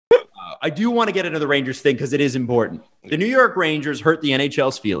I do want to get into the Rangers thing because it is important. The New York Rangers hurt the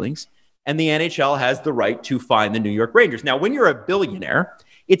NHL's feelings, and the NHL has the right to fine the New York Rangers. Now, when you're a billionaire,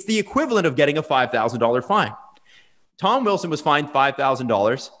 it's the equivalent of getting a $5,000 fine. Tom Wilson was fined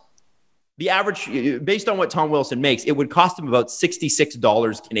 $5,000. The average, based on what Tom Wilson makes, it would cost him about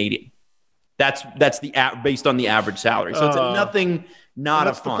 $66 Canadian. That's based on the average salary. So it's nothing, not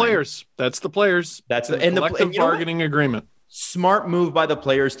a fine. That's the players. That's the collective bargaining agreement. Smart move by the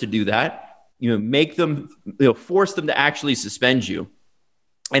players to do that. Make them, force them to actually suspend you.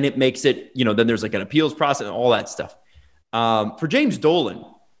 And it makes it, then there's like an appeals process and all that stuff. For James Dolan,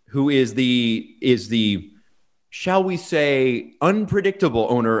 who is the, shall we say, unpredictable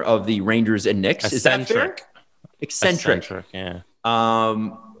owner of the Rangers and Knicks. Is that fair? Eccentric. Yeah.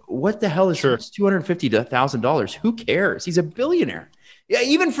 What the hell is $250,000? Who cares? He's a billionaire. Yeah,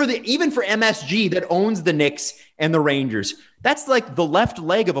 even for MSG that owns the Knicks and the Rangers, that's like the left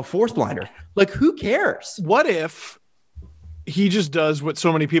leg of a fourth liner. Like, who cares? What if he just does what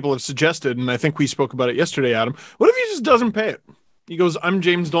so many people have suggested, and I think we spoke about it yesterday, Adam. What if he just doesn't pay it? He goes, I'm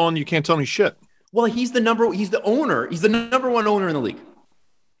James Dolan, you can't tell me shit. Well, he's the number one owner in the league.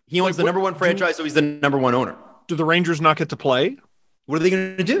 He owns the number one franchise, so he's the number one owner. Do the Rangers not get to play? What are they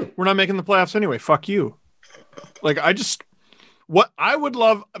going to do? We're not making the playoffs anyway. Fuck you. What I would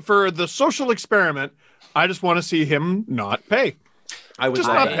love for the social experiment, I just want to see him not pay. I would just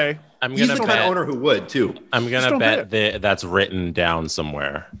not pay. He's the kind of owner who would too. I'm going to bet that's written down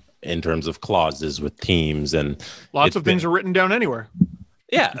somewhere in terms of clauses with teams, and lots of things are written down anywhere.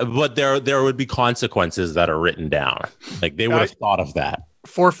 Yeah, but there would be consequences that are written down. Like they would have thought of that.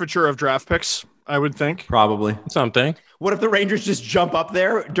 Forfeiture of draft picks, I would think. Probably. Something. What if the Rangers just jump up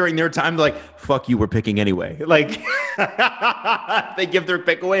there during their time? They're like, fuck you, we're picking anyway. Like, they give their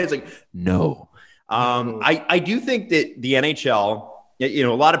pick away. It's like, no. I do think that the NHL, a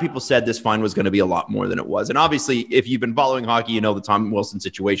lot of people said this fine was going to be a lot more than it was. And obviously, if you've been following hockey, you know the Tom Wilson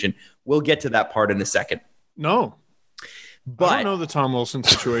situation. We'll get to that part in a second. No. But I don't know the Tom Wilson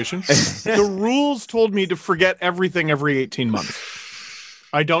situation. The rules told me to forget everything every 18 months.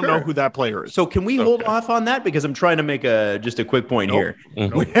 I don't know who that player is. So can we hold off on that? Because I'm trying to make just a quick point here.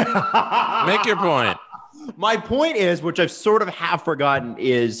 Nope. Make your point. My point is, which I've sort of half forgotten,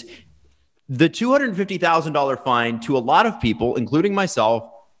 is the $250,000 fine to a lot of people, including myself,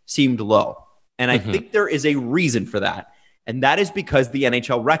 seemed low. And I think there is a reason for that. And that is because the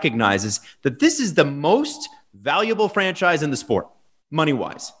NHL recognizes that this is the most valuable franchise in the sport,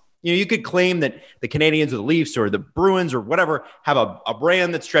 money-wise. You could claim that the Canadiens or the Leafs or the Bruins or whatever have a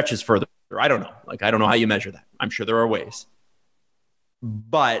brand that stretches further. I don't know. I don't know how you measure that. I'm sure there are ways.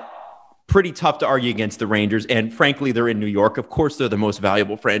 But pretty tough to argue against the Rangers. And frankly, they're in New York. Of course, they're the most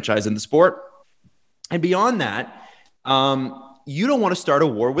valuable franchise in the sport. And beyond that, you don't want to start a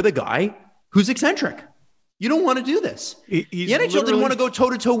war with a guy who's eccentric. You don't want to do this. The NHL didn't want to go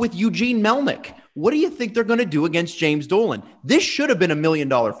toe-to-toe with Eugene Melnyk. What do you think they're going to do against James Dolan? This should have been $1 million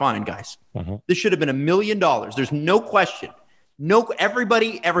fine, guys. This should have been $1 million. There's no question.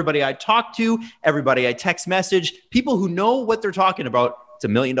 Everybody I talk to, everybody I text message, people who know what they're talking about, it's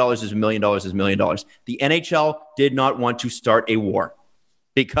 $1 million is $1 million is $1 million. The NHL did not want to start a war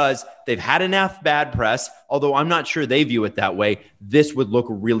because they've had enough bad press, although I'm not sure they view it that way. This would look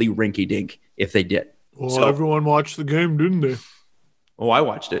really rinky-dink if they did. Well, everyone watched the game, didn't they? Oh, I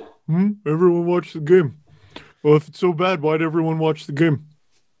watched it. Everyone watched the game. Well, if it's so bad, why'd everyone watch the game?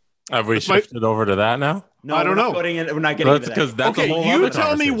 Have we shifted over to that now? No, I don't know. We're not getting into that. Because that's a whole you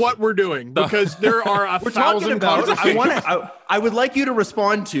tell me what we're doing, because there are a thousand conversations. I would like you to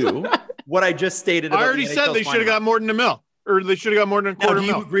respond to what I just stated. I already said they should have got more than $1 million, or they should have got more than $250,000. Do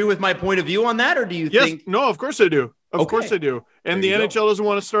you agree with my point of view on that, or do you think? No, of course I do. Of course I do. And the NHL doesn't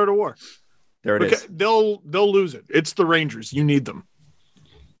want to start a war. There it is. They'll lose it. It's the Rangers. You need them.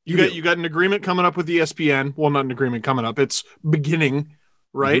 You got an agreement coming up with ESPN. Well, not an agreement coming up. It's beginning,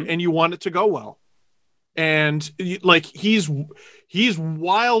 right? And you want it to go well. And like he's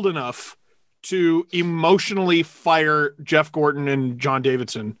wild enough to emotionally fire Jeff Gorton and John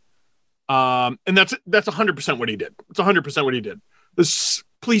Davidson. And that's 100% what he did. It's 100% what he did.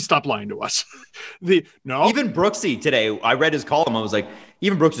 Please stop lying to us. Even Brooksy today, I read his column. I was like,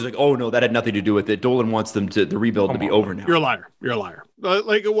 even Brooks is like, oh no, that had nothing to do with it. Dolan wants them the rebuild to be over now. You're a liar.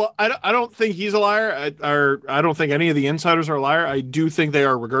 I don't think he's a liar. I don't think any of the insiders are a liar. I do think they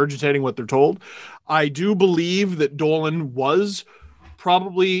are regurgitating what they're told. I do believe that Dolan was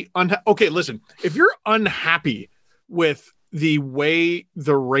probably okay. Listen, if you're unhappy with the way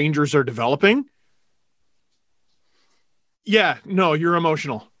the Rangers are developing, you're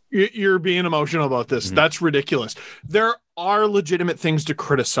emotional. You're being emotional about this. Mm-hmm. That's ridiculous. There are legitimate things to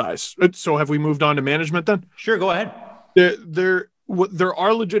criticize. So have we moved on to management then? Sure, go ahead. There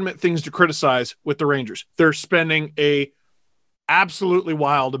are legitimate things to criticize with the Rangers. They're spending a absolutely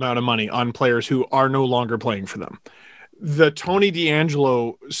wild amount of money on players who are no longer playing for them. The Tony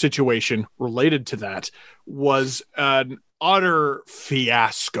DeAngelo situation related to that was an utter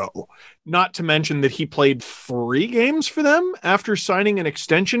fiasco. Not to mention that he played 3 games for them after signing an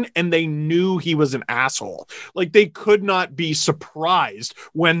extension, and they knew he was an asshole. Like, they could not be surprised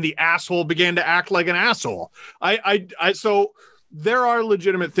when the asshole began to act like an asshole. So there are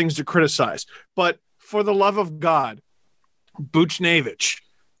legitimate things to criticize, but for the love of God, Buchnevich,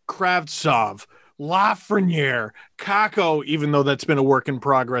 Kravtsov, Lafreniere, Kako, even though that's been a work in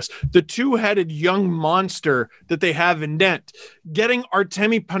progress, the 2-headed young monster that they have in net, getting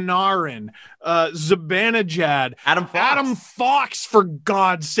Artemi Panarin, Zibanejad, Adam Fox, for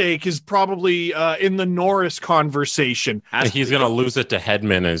God's sake, is probably in the Norris conversation. He's going to lose it to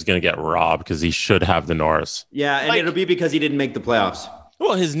Hedman and he's going to get robbed because he should have the Norris. Yeah, and it'll be because he didn't make the playoffs.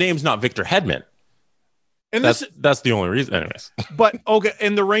 Well, his name's not Victor Hedman. And that's the only reason, anyways. But okay,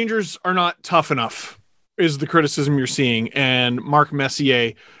 and the Rangers are not tough enough, is the criticism you're seeing. And Mark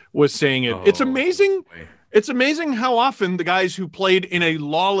Messier was saying it. It's amazing. It's amazing how often the guys who played in a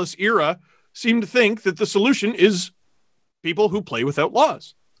lawless era seem to think that the solution is people who play without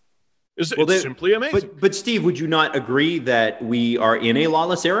laws. It's simply amazing. But Steve, would you not agree that we are in a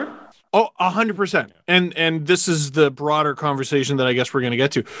lawless era? Oh, 100%. And this is the broader conversation that I guess we're going to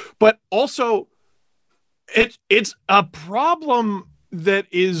get to. But also, it's a problem that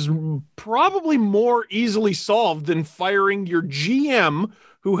is probably more easily solved than firing your GM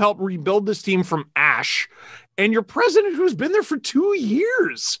who helped rebuild this team from ash and your president who's been there for 2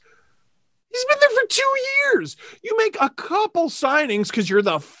 years. He's been there for 2 years. You make a couple signings because you're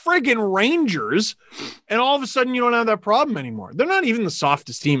the friggin' Rangers, and all of a sudden you don't have that problem anymore. They're not even the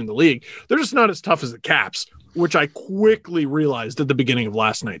softest team in the league. They're just not as tough as the Caps, which I quickly realized at the beginning of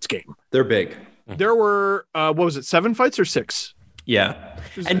last night's game. They're big. There were, 7 fights or 6? Yeah.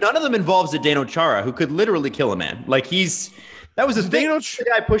 And none of them involves Zdeno Chara, who could literally kill a man. Like, that was the thing. The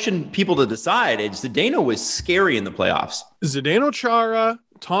guy pushing people to the side. Zdeno was scary in the playoffs. Zdeno Chara,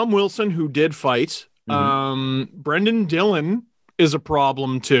 Tom Wilson, who did fight. Mm-hmm. Brendan Dillon is a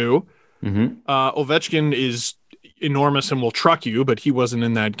problem too. Mm-hmm. Ovechkin is enormous and will truck you, but he wasn't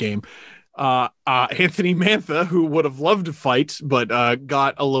in that game. Anthony Mantha, who would have loved to fight, but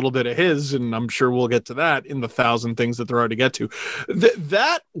got a little bit of his, and I'm sure we'll get to that in the 1,000 things that there are to get to.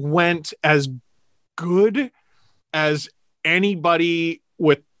 That went as good as anybody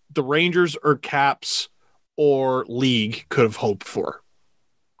with the Rangers or Caps or League could have hoped for.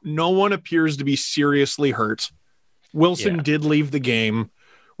 No one appears to be seriously hurt. Wilson did leave the game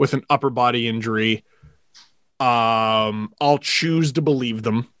with an upper body injury. I'll choose to believe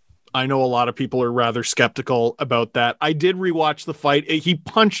them. I know a lot of people are rather skeptical about that. I did rewatch the fight. He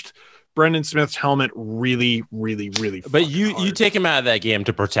punched Brendan Smith's helmet really, really, really. But you take him out of that game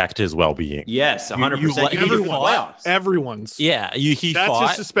to protect his well-being. Yes, 100%. Everyone's. Yeah, he that's fought.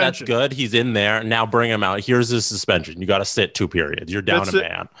 His suspension. That's good. He's in there. Now bring him out. Here's his suspension. You got to sit 2 periods. You're down a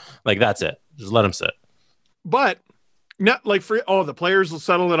man. Like, that's it. Just let him sit. But not like the players will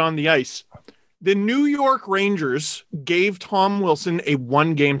settle it on the ice. The New York Rangers gave Tom Wilson a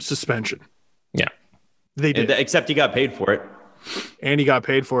 1-game suspension. Yeah. They did. Except he got paid for it. And he got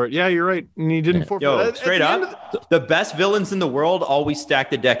paid for it. Yeah, you're right. And he didn't forfeit. Yo, straight up, the best villains in the world always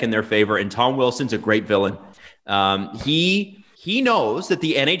stack the deck in their favor, and Tom Wilson's a great villain. He knows that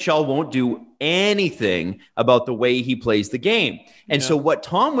the NHL won't do anything about the way he plays the game. And so what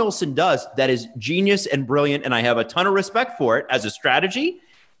Tom Wilson does that is genius and brilliant, and I have a ton of respect for it as a strategy,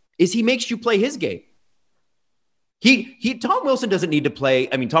 is he makes you play his game. Tom Wilson doesn't need to play.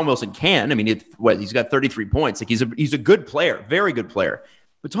 I mean, Tom Wilson can. I mean, he's got 33 points. Like, he's a good player, very good player.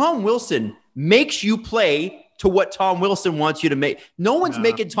 But Tom Wilson makes you play to what Tom Wilson wants you to make. No one's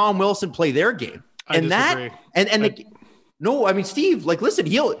making Tom Wilson play their game. I disagree. No, I mean, Steve, like, listen,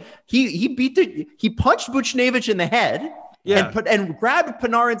 he punched Buchnevich in the head and grabbed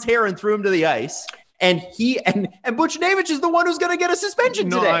Panarin's hair and threw him to the ice. And Buchnevich is the one who's going to get a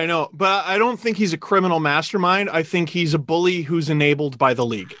suspension today. No, I know. But I don't think he's a criminal mastermind. I think he's a bully who's enabled by the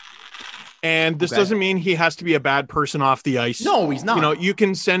league. And this doesn't mean he has to be a bad person off the ice. No, he's not. You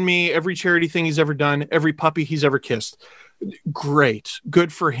can send me every charity thing he's ever done, every puppy he's ever kissed. Great.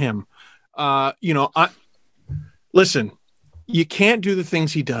 Good for him. Listen, you can't do the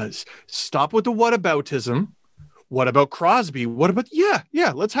things he does. Stop with the whataboutism. What about Crosby? What about,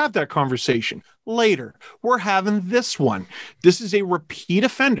 yeah, let's have that conversation later. We're having this one. This is a repeat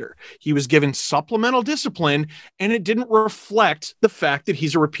offender. He was given supplemental discipline, and it didn't reflect the fact that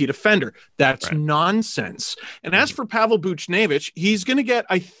he's a repeat offender. That's nonsense. And as for Pavel Buchnevich, he's going to get,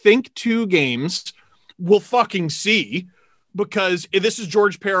 I think, 2 games. We'll fucking see, because this is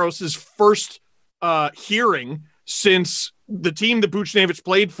George Paros's first hearing since the team that Buchnevich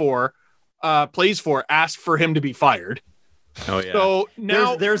plays for asked for him to be fired. Oh yeah. So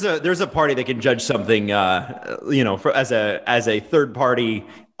now there's a party that can judge something, as a third party,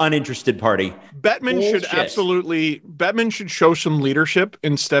 uninterested party. Bettman should show some leadership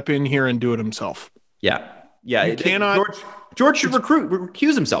and step in here and do it himself. Yeah. George should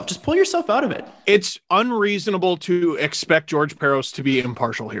recuse himself. Just pull yourself out of it. It's unreasonable to expect George Parros to be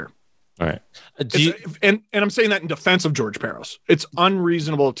impartial here. All right. And I'm saying that in defense of George Parros. It's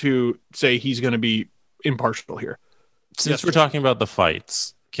unreasonable to say he's going to be impartial here. Since we're talking about the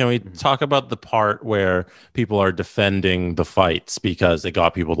fights, can we talk about the part where people are defending the fights because it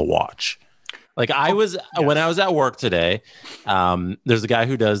got people to watch? Like when I was at work today, there's a guy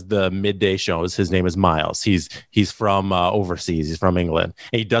who does the midday shows. His name is Miles. He's from overseas. He's from England.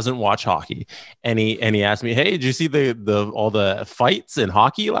 And he doesn't watch hockey. And he asked me, "Hey, did you see all the fights in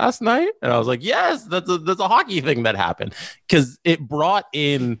hockey last night?" And I was like, "Yes, that's a hockey thing that happened," because it brought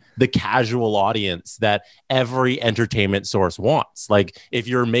in the casual audience that every entertainment source wants. Like, if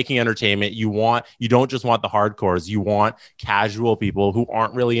you're making entertainment, you don't just want the hardcores. You want casual people who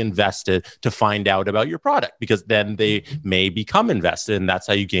aren't really invested to find out about your product, because then they may become invested, and that's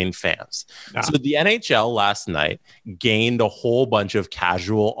how you gain fans. Yeah. So the NHL last night gained a whole bunch of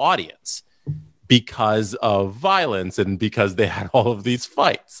casual audience because of violence and because they had all of these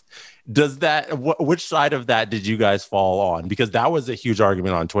fights. Which side of that did you guys fall on? Because that was a huge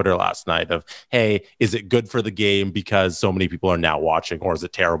argument on Twitter last night of, hey, is it good for the game because so many people are now watching, or is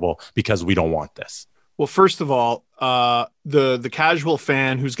it terrible because we don't want this? Well, first of all, the casual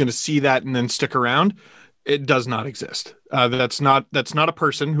fan who's going to see that and then stick around, it does not exist. That's not a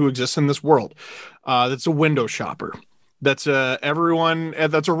person who exists in this world. That's a window shopper. That's everyone.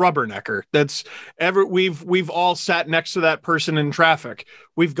 That's a rubbernecker. We've all sat next to that person in traffic.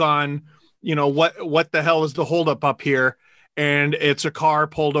 We've gone, what the hell is the holdup up here? And it's a car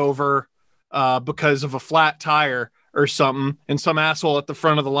pulled over because of a flat tire or something, and some asshole at the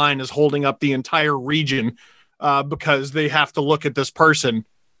front of the line is holding up the entire region because they have to look at this person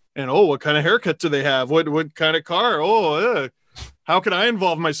and, what kind of haircut do they have? What kind of car? How can I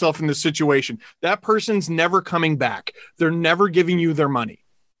involve myself in this situation? That person's never coming back. They're never giving you their money,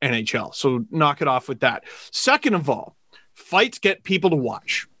 NHL. So knock it off with that. Second of all, fights get people to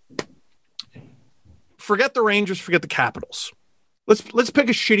watch. Forget the Rangers, forget the Capitals. Let's pick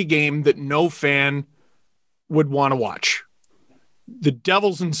a shitty game that no fan would want to watch. The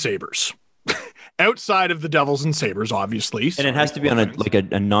Devils and Sabres. Outside of the Devils and Sabres, obviously. And it has to be on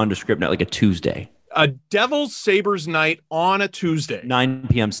a nondescript night, like a Tuesday. A Devils Sabres night on a Tuesday. 9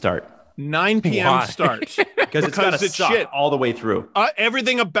 p.m. start. 9 p.m. start. Because it's got to suck shit all the way through.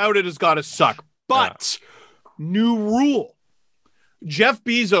 Everything about it has got to suck. But new rule. Jeff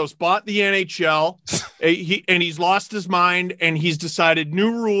Bezos bought the NHL, and he's lost his mind, and he's decided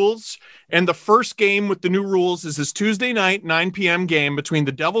new rules. And the first game with the new rules is this Tuesday night, 9 p.m. game between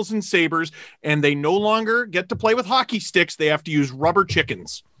the Devils and Sabres, and they no longer get to play with hockey sticks. They have to use rubber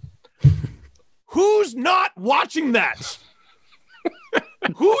chickens. Who's not watching that?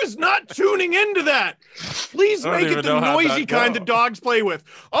 Who is not tuning into that? Please make it the noisy kind that dogs play with.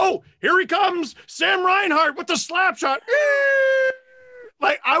 Oh, here he comes, Sam Reinhart with the slap shot.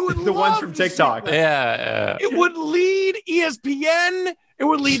 Like, I would the ones from TikTok. Yeah. It would lead ESPN. It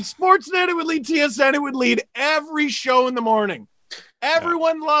would lead Sportsnet. It would lead TSN. It would lead every show in the morning.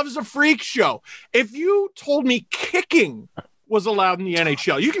 Everyone loves a freak show. If you told me kicking was allowed in the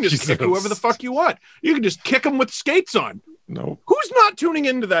NHL, you can just kick whoever the fuck you want. You can just kick them with skates on. No. Who's not tuning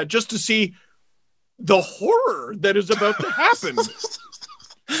into that just to see the horror that is about to happen?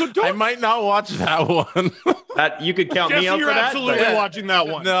 So I might not watch that one. That you could count me out for that. You're absolutely watching that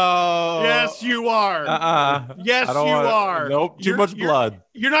one. No. Yes, you are. Yes, you are. Nope. Too much blood.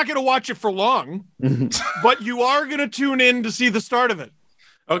 You're not going to watch it for long, but you are going to tune in to see the start of it.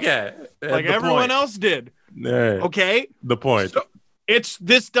 Okay. Like everyone else did. Okay. The point. So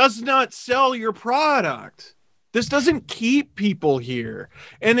this does not sell your product. This doesn't keep people here.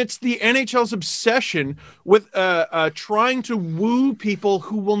 And it's the NHL's obsession with trying to woo people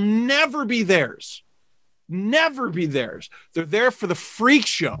who will never be theirs. Never be theirs. They're there for the freak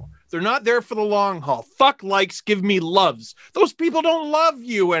show. They're not there for the long haul. Fuck likes, give me loves. Those people don't love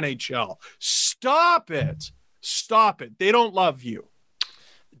you, NHL. Stop it. Stop it. They don't love you.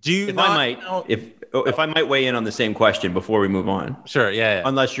 Do you If not I might, know- if I might weigh in on the same question before we move on, Sure, yeah.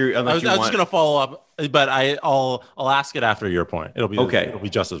 unless you I was just gonna follow up, but I'll ask it after your point. It'll be Okay. It'll be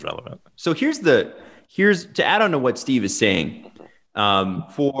just as relevant. So here's to add on to what Steve is saying,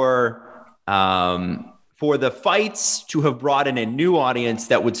 for the fights to have brought in a new audience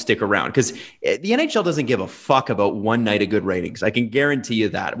that would stick around, because the NHL doesn't give a fuck about one night of good ratings. I can guarantee you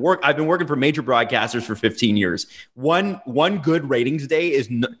that. I've been working for major broadcasters for 15 years. One good ratings day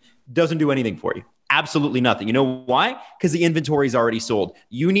doesn't do anything for you. Absolutely nothing. You know why? Because the inventory is already sold.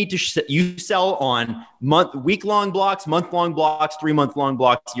 You need to you sell on week-long blocks, month-long blocks, 3-month-long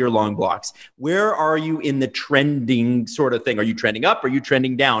blocks, year-long blocks. Where are you in the trending sort of thing? Are you trending up? Are you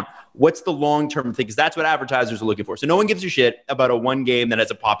trending down? What's the long-term thing? Because that's what advertisers are looking for. So no one gives a shit about a one game that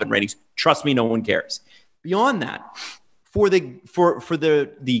has a pop in ratings. Trust me, no one cares. Beyond that, for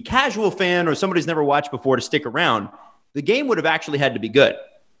the casual fan or somebody who's never watched before to stick around, the game would have actually had to be good.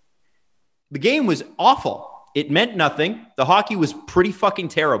 The game was awful. It meant nothing. The hockey was pretty fucking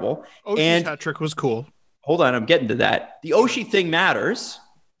terrible. Oshie's hat trick was cool. Hold on, I'm getting to that. The Oshie thing matters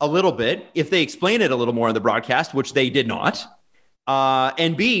a little bit if they explain it a little more in the broadcast, which they did not.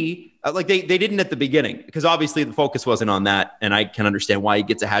 And B, like they didn't at the beginning, because obviously the focus wasn't on that. And I can understand why he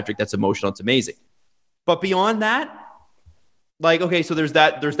gets a hat trick. That's emotional. It's amazing. But beyond that, like, okay, so there's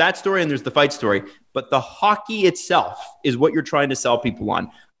that story and there's the fight story. But the hockey itself is what you're trying to sell people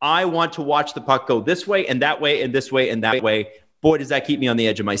on. I want to watch the puck go this way and that way and this way and that way. Boy, does that keep me on the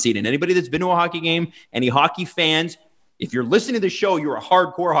edge of my seat. And anybody that's been to a hockey game, any hockey fans, if you're listening to the show, you're a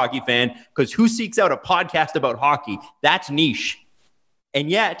hardcore hockey fan, because who seeks out a podcast about hockey? That's niche.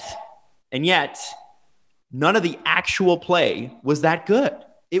 And yet, none of the actual play was that good.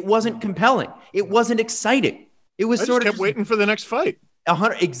 It wasn't compelling. It wasn't exciting. It was I sort just kept waiting for the next fight.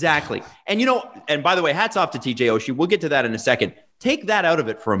 100 exactly. And and by the way, hats off to TJ Oshie. We'll get to that in a second. Take that out of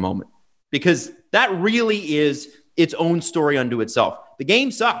it for a moment, because that really is its own story unto itself. The game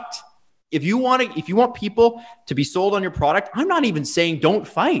sucked. If you want people to be sold on your product, I'm not even saying don't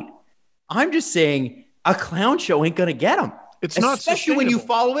fight. I'm just saying a clown show ain't gonna get them. It's not, especially when you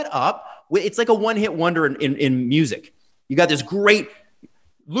follow it up. It's like a one-hit wonder in music. You got this great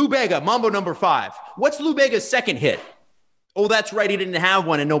Lou Bega, Mambo No. 5. What's Lou Bega's second hit? Oh, that's right. He didn't have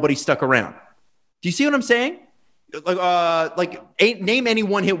one and nobody stuck around. Do you see what I'm saying? Name any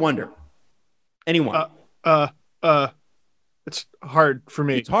one-hit wonder. Anyone. It's hard for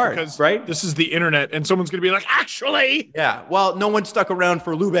me. It's hard, because right? This is the internet, and someone's gonna be like, actually. Yeah. Well, no one stuck around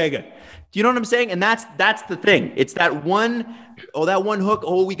for Lou Bega. Do you know what I'm saying? And that's the thing. It's that one hook.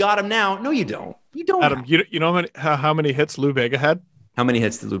 Oh, we got him now. No, you don't. You don't. Adam, you know how many hits Lou Bega had? How many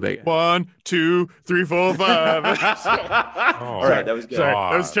hits did Lou Bega? 1, 2, 3, 4, 5. All right, that was good. Sorry,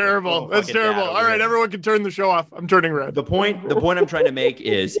 that was terrible. That's terrible. All right, everyone can turn the show off. I'm turning red. The point I'm trying to make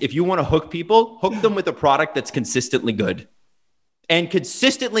is, if you want to hook people, hook them with a product that's consistently good. And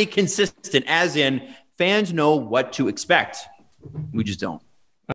consistently consistent, as in fans know what to expect. We just don't.